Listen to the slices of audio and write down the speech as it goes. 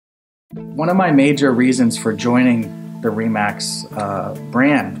One of my major reasons for joining the RE/MAX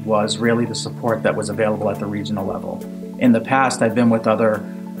brand was really the support that was available at the regional level. In the past, I've been with other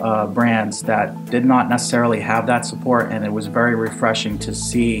brands that did not necessarily have that support, and it was very refreshing to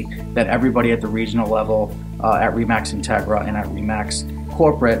see that everybody at the regional level at RE/MAX INTEGRA and at RE/MAX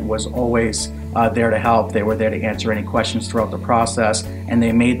Corporate was always there to help. They were there to answer any questions throughout the process, and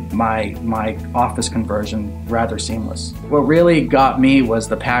they made my office conversion rather seamless. What really got me was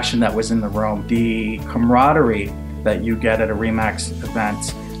the passion that was in the room. The camaraderie that you get at a RE/MAX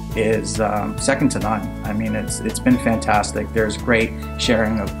event is second to none. I mean, it's been fantastic. There's great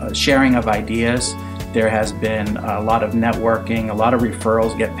sharing of ideas. There has been a lot of networking, a lot of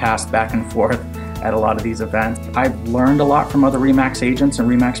referrals get passed back and forth at a lot of these events. I've learned a lot from other RE/MAX agents and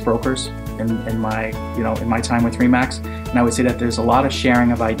RE/MAX brokers in my time with RE/MAX, and I would say that there's a lot of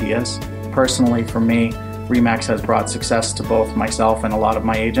sharing of ideas. Personally, for me, RE/MAX has brought success to both myself and a lot of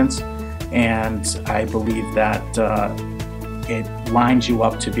my agents, and I believe that it lines you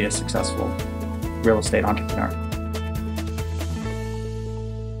up to be a successful real estate entrepreneur.